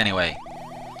fucks, anyway?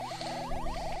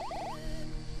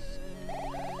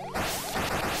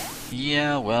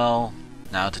 Yeah, well,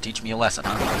 now to teach me a lesson,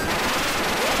 huh?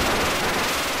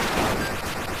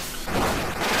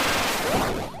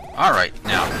 Alright,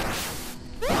 now.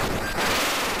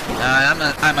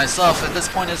 I myself at this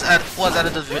point was at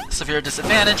a severe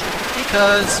disadvantage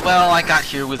because, well, I got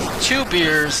here with 2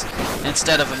 beers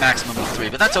instead of a maximum of 3,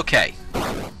 but that's okay.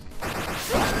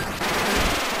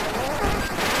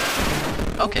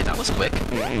 Okay, that was quick.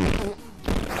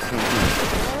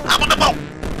 I'm on the boat!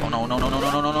 Oh no, no, no, no,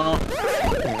 no, no, no, no, no.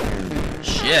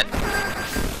 Shit.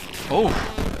 Oh.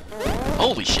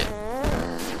 Holy shit.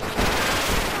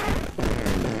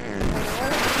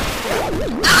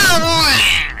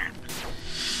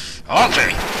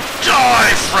 Okay.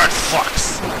 Die, Fred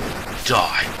fucks!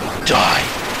 Die. Die.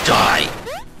 Die.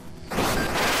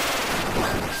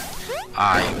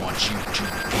 I want you to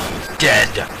be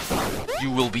dead.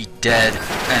 You will be dead,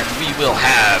 and we will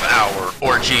have our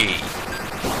orgy.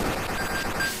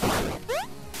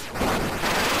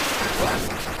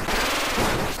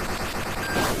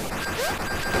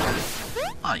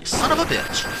 Oh, you son of a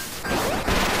bitch.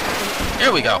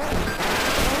 Here we go.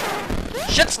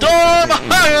 Shitstorm!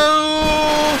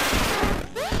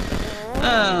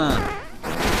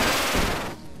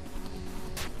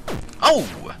 Oh!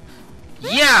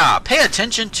 Yeah! Pay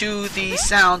attention to the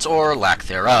sounds or lack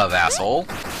thereof, asshole.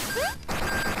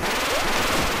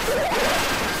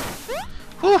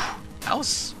 Whew! That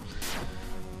was...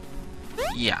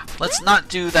 Yeah, let's not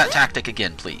do that tactic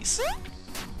again, please.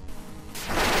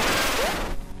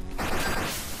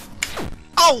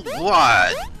 Oh,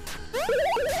 what?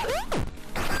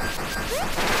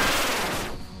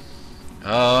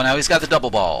 Oh, now he's got the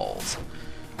double balls.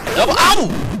 Double... Ow!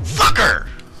 Fucker!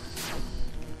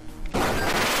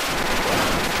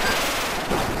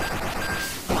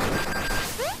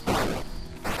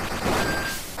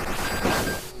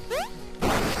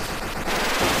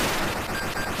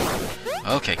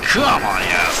 Okay, come on, you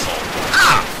asshole!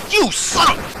 Ah! You son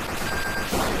of...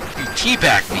 You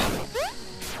teabag me.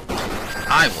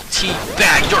 I will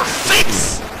teabag your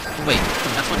face! Wait,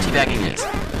 that's what teabagging is.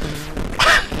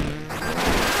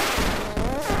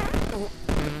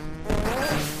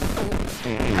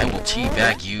 I will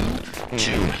teabag you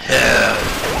to hell.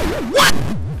 What?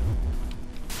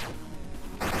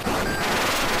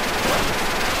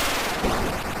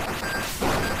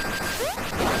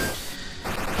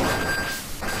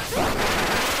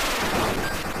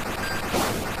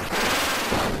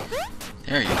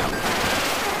 There you go.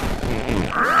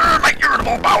 My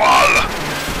irritable bowel!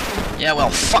 Yeah, well,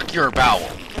 fuck your bowel.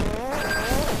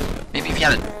 Maybe if you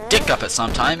had a dick up at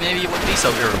some time, maybe it wouldn't be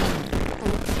so irritable.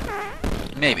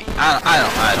 Maybe. I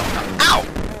don't know. Ow!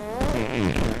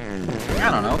 I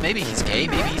don't know. Maybe he's gay.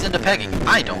 Maybe he's into pegging.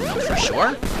 I don't know for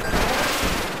sure.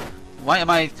 Why am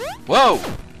I... Whoa!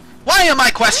 Why am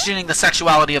I questioning the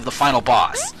sexuality of the final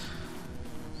boss?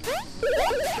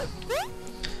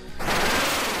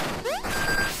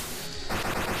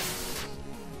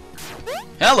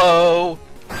 Hello!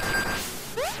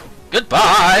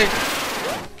 Goodbye!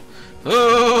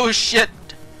 Oh, shit!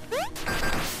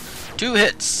 2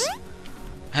 hits.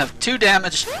 I have 2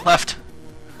 damage left.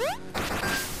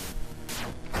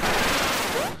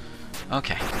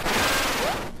 Okay.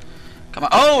 Come on.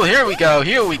 Oh, here we go.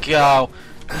 Here we go.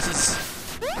 This is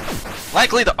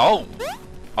likely the... Oh.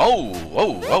 Oh.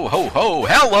 Oh. Oh. Ho. Ho.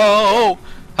 Hello.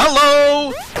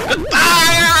 Hello.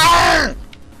 Goodbye.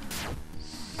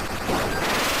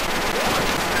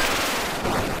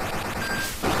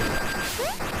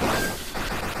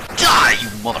 Die, you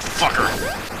motherfucker!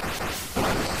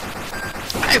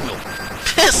 I will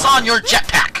piss on your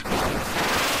jetpack!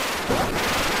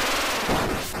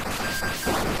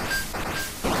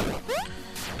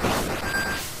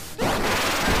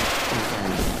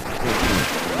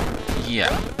 Yeah.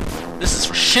 This is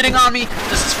for shitting on me,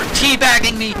 this is for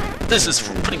teabagging me, this is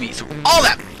for putting me through all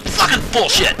that fucking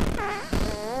bullshit!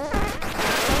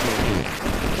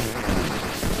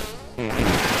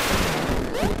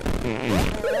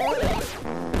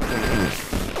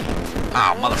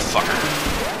 Ah, motherfucker.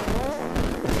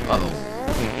 Uh-oh.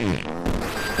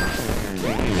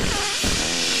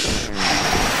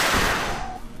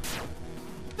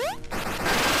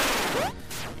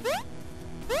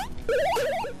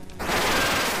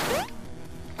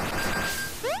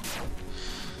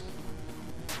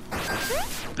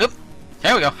 Oop.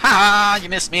 There we go. Ha! You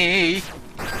missed me! As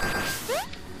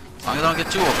long as I don't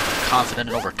get too overconfident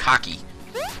and over cocky.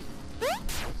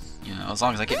 You know, as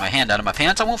long as I get my hand out of my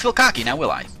pants, I won't feel cocky now,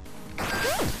 will I?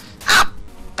 Ah!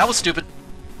 That was stupid.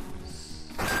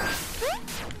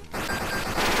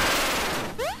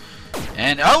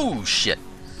 And, oh, shit.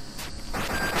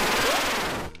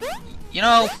 You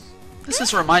know, this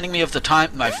is reminding me of the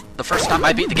first time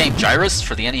I beat the game Gyrus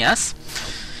for the NES.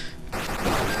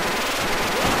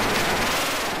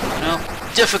 You know,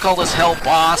 difficult as hell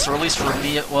boss, or at least for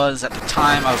me it was at the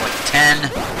time. I was like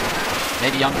 10,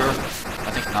 maybe younger. I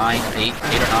think 9, 8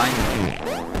 or 9.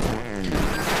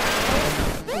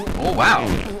 Oh, wow.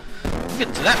 We'll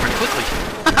get to that pretty quickly.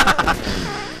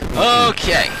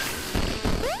 Okay.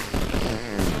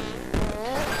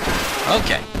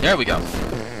 Okay, there we go.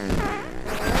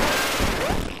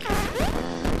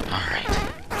 Alright.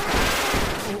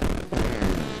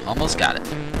 Almost got it.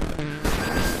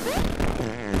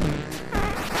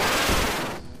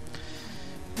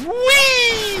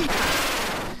 Whee!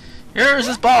 Here's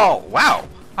his ball. Wow,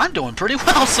 I'm doing pretty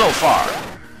well so far.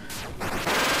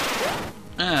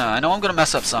 Yeah, I know I'm gonna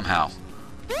mess up somehow.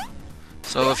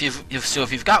 So if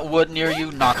you've got wood near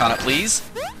you, knock on it, please.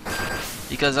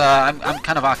 Because I'm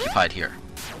kind of occupied here.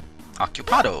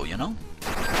 Occupado, you know.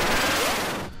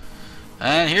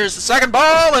 And here's the second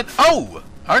ball, and oh,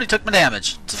 I already took my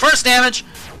damage. It's the first damage.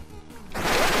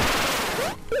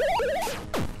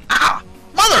 Ah,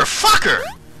 motherfucker!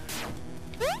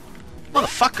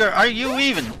 Motherfucker, are you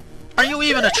even a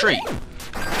tree? Got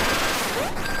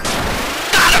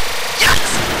him! Yes!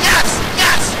 Yes!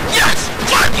 Yes! Yes!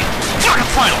 Fuck you! Fucking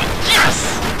finally! Yes!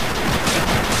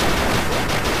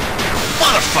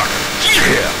 Motherfucker!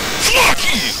 Yeah! Fuck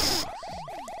you!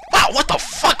 Wow, what the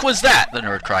fuck was that? The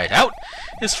nerd cried out,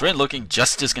 his friend looking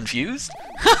just as confused.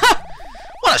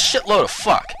 What a shitload of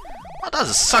fuck! What does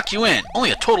it suck you in?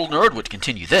 Only a total nerd would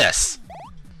continue this.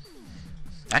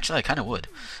 Actually, I kinda would.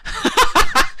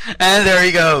 And there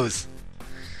he goes.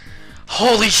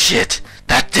 Holy shit!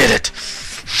 That did it!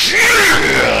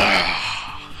 Yeah!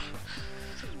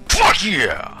 Fuck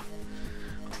yeah!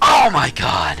 Oh my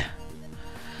god!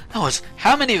 That was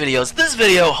how many videos? This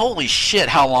video, holy shit,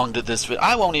 how long did this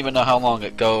I won't even know how long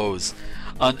it goes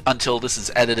until this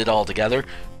is edited all together,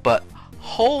 but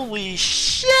holy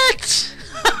shit!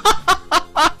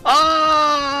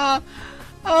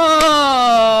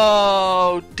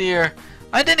 Oh dear.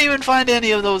 I didn't even find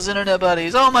any of those internet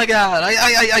buddies. Oh my god.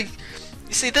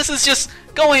 You see, this is just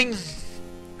going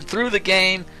through the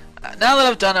game. Now that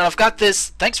I've done it, I've got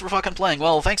this. Thanks for fucking playing.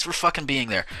 Well, thanks for fucking being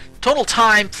there. Total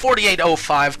time,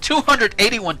 48:05.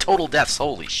 281 total deaths.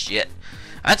 Holy shit.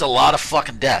 That's a lot of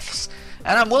fucking deaths.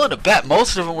 And I'm willing to bet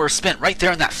most of them were spent right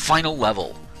there in that final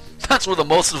level. That's where the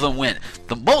most of them went.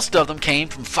 The most of them came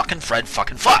from fucking Fred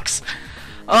fucking Fucks.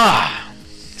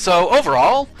 So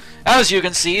overall, as you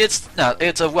can see, it's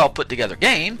a well put together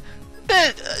game.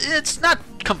 It's not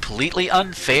completely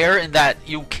unfair in that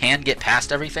you can get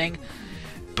past everything,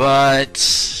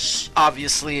 but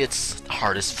obviously it's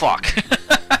hard as fuck.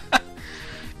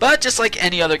 But just like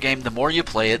any other game, the more you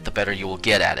play it, the better you will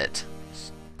get at it.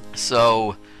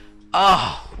 So,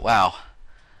 oh wow.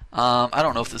 I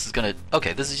don't know if this is gonna.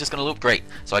 Okay, this is just gonna loop. Great,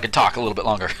 so I can talk a little bit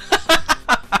longer.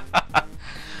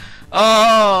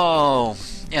 Oh.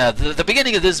 Yeah, the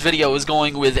beginning of this video is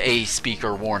going with a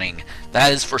speaker warning.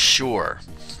 That is for sure.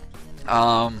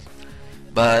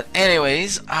 But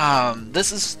anyways,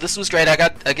 this was great. I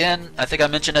got, again, I think I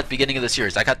mentioned at the beginning of the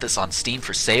series, I got this on Steam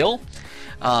for sale.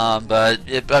 But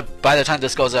by the time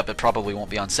this goes up, it probably won't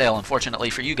be on sale, unfortunately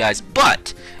for you guys.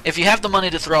 But if you have the money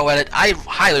to throw at it, I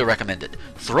highly recommend it.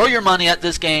 Throw your money at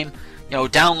this game. You know,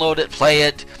 download it, play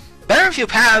it. Better if you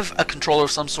have a controller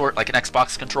of some sort, like an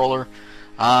Xbox controller.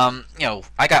 You know,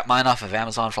 I got mine off of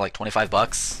Amazon for like 25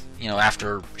 bucks, you know,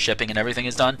 after shipping and everything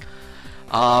is done.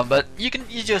 But you can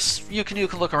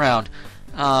look around.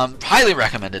 Highly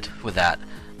recommended with that.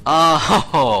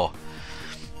 Oh,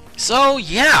 so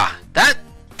yeah, that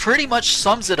pretty much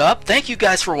sums it up. Thank you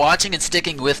guys for watching and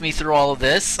sticking with me through all of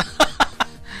this.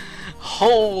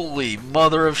 Holy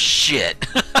mother of shit.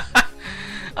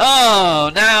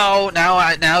 Oh,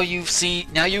 now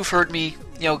you've heard me,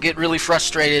 get really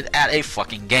frustrated at a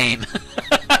fucking game.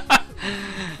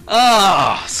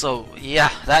 Oh, so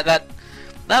yeah, that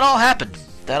all happened.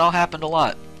 That all happened a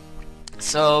lot.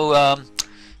 So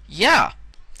yeah.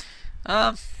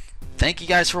 Thank you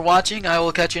guys for watching. I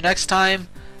will catch you next time.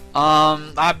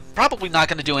 I'm probably not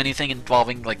going to do anything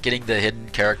involving like getting the hidden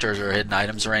characters or hidden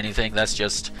items or anything. That's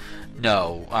just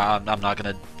no. I'm not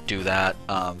going to do that.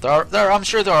 I'm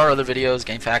sure there are other videos,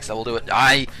 game facts, that will do it.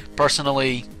 I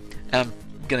personally am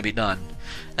going to be done,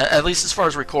 at least as far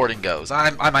as recording goes.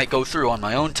 I might go through on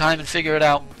my own time and figure it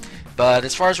out, but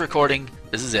as far as recording,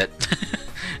 this is it.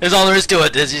 That's all there is to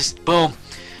it. It's just boom.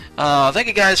 Thank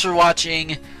you guys for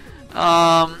watching.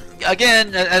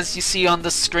 Again, as you see on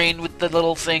the screen with the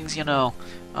little things,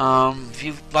 if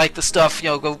you like the stuff,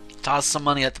 go toss some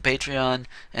money at the Patreon,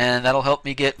 and that'll help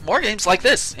me get more games like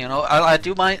this. I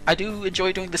do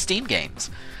enjoy doing the Steam games,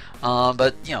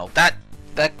 but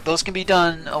those can be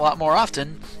done a lot more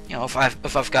often, if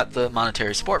I've got the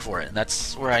monetary support for it, and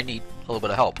that's where I need a little bit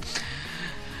of help.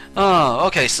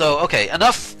 Okay,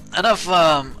 enough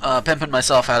pimping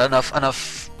myself out,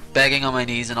 enough begging on my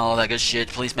knees and all of that good shit.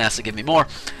 Please, Master, give me more.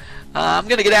 I'm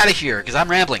gonna get out of here because I'm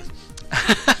rambling.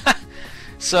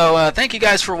 So thank you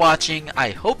guys for watching.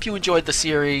 I hope you enjoyed the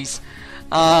series.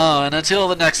 And until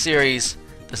the next series,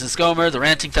 this is Gomer, the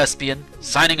Ranting Thespian,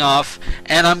 signing off.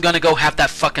 And I'm gonna go have that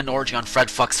fucking orgy on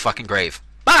Fred Fuck's fucking grave.